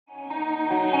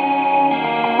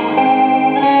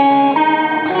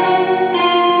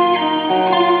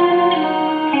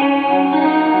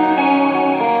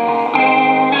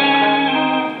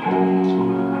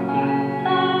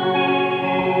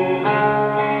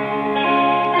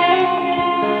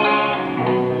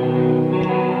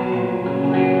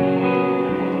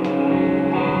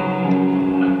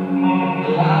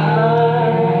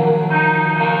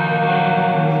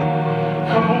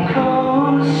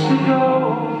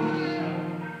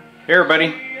Hey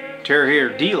everybody, Terry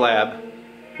here, D-Lab,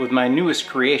 with my newest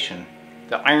creation,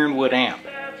 the Ironwood amp.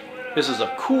 This is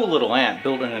a cool little amp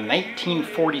built in a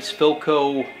 1940s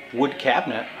Philco wood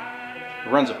cabinet. It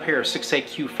runs a pair of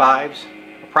 6AQ5s,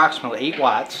 approximately 8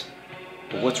 watts.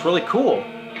 But what's really cool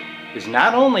is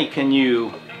not only can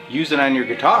you use it on your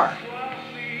guitar,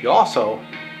 you also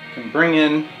can bring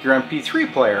in your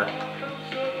MP3 player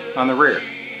on the rear.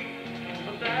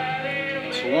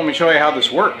 So let me show you how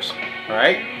this works,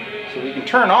 alright? So we can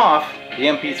turn off the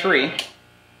MP3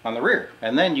 on the rear,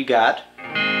 and then you got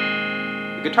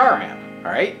the guitar amp.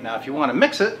 Alright, now if you want to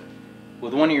mix it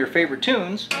with one of your favorite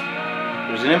tunes,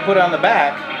 there's an input on the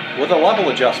back with a level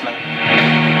adjustment.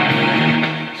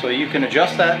 So you can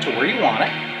adjust that to where you want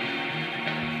it.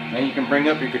 Then you can bring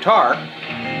up your guitar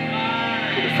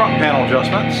with the front panel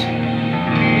adjustments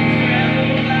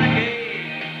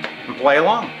and play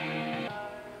along.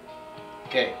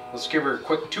 Okay, let's give her a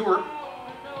quick tour.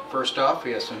 First off,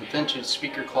 we have some vintage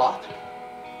speaker cloth.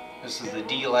 This is the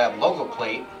D-Lab logo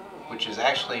plate, which is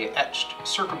actually etched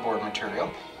circuit board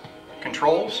material.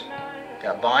 Controls,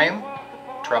 got volume,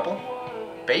 treble,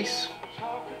 bass,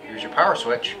 here's your power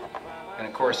switch, and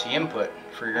of course the input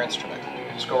for your instrument.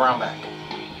 Let's go around back.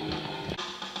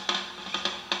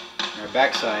 On our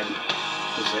back side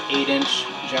is an 8-inch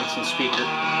Jensen speaker,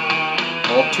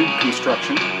 all tube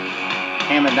construction,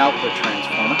 Hammond output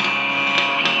transformer.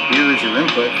 Here is your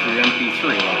input for your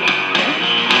MP3 level. Okay?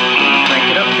 So you crank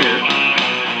it up here,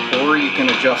 or you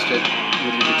can adjust it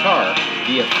with your guitar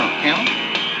via front panel.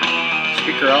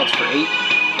 Speaker outs for 8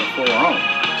 or 4 ohms,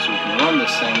 so you can run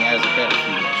this thing as a head if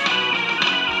you wish.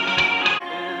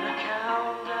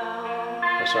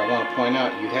 So I want to point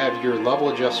out, you have your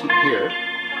level adjustment here,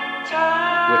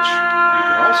 which you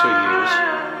can also use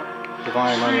the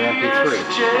volume on your MP3.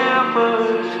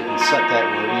 So you can set that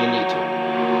wherever you need to.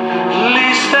 At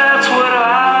least that's what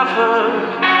I've heard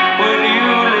when you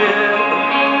live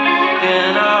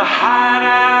in a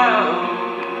hideout.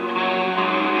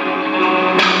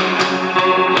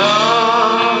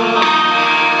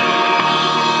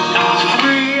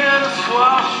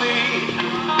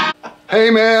 Hey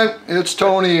man, it's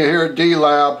Tony here at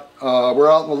D-Lab. We're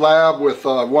out in the lab with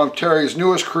one of Terry's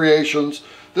newest creations.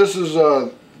 This is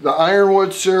the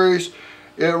Ironwood series.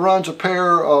 It runs a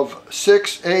pair of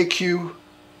 6AQ5s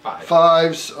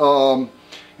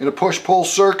in a push-pull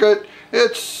circuit.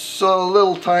 It's a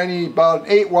little tiny, about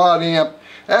an 8-watt amp.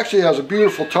 Actually has a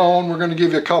beautiful tone. We're going to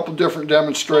give you a couple different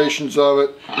demonstrations of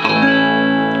it.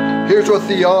 Here's with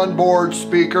the onboard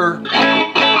speaker.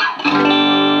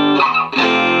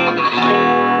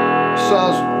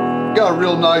 Got a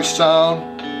real nice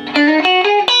sound.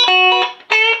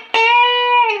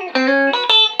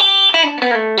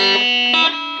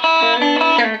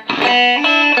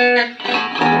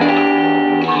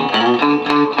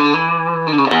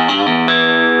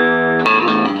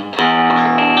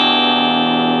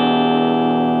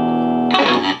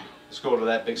 Let's go to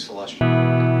that big Celestial.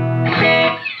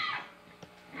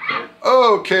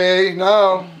 Okay,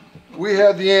 now we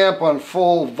had the amp on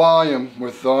full volume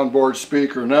with the onboard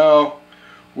speaker. Now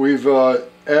we've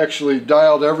actually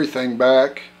dialed everything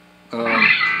back.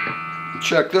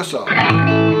 Check this out.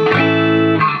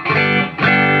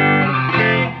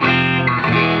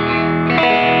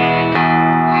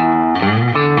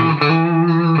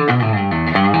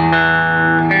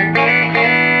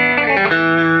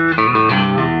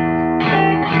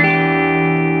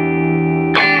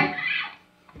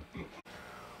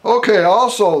 Okay,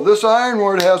 also this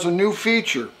Ironwood has a new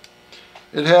feature.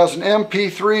 It has an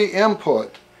MP3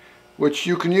 input, which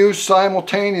you can use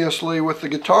simultaneously with the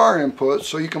guitar input,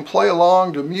 so you can play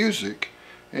along to music,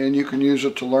 and you can use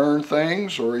it to learn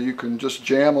things, or you can just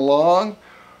jam along,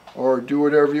 or do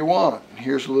whatever you want.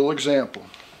 Here's a little example.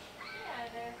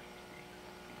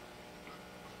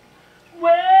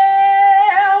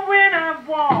 Well, when I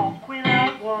walk,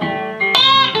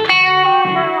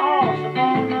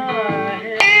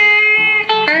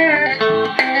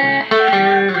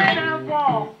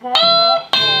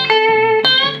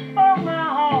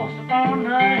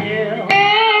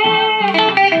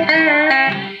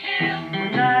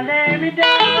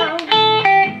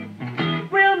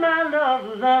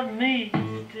 love me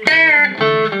still.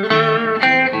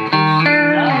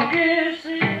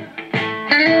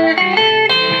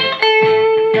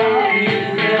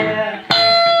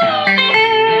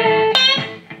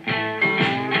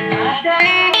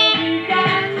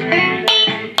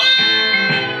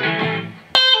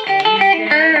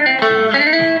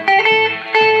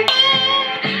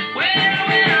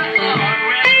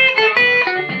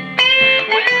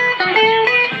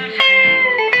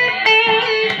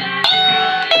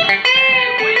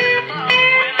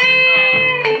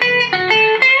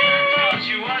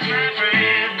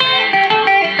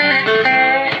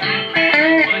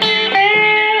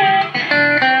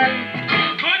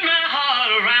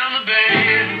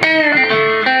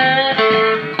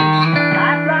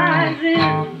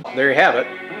 have it,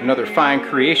 another fine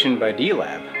creation by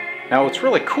D-Lab. Now what's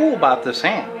really cool about this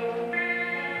amp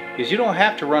is you don't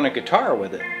have to run a guitar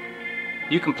with it.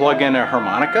 You can plug in a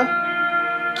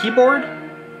harmonica, keyboard,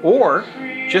 or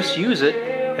just use it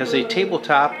as a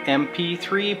tabletop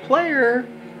MP3 player.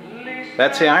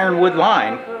 That's the Ironwood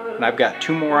line, and I've got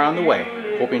 2 more on the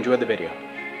way. Hope you enjoyed the video.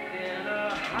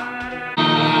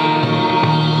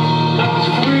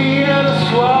 Free and a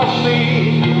swap me.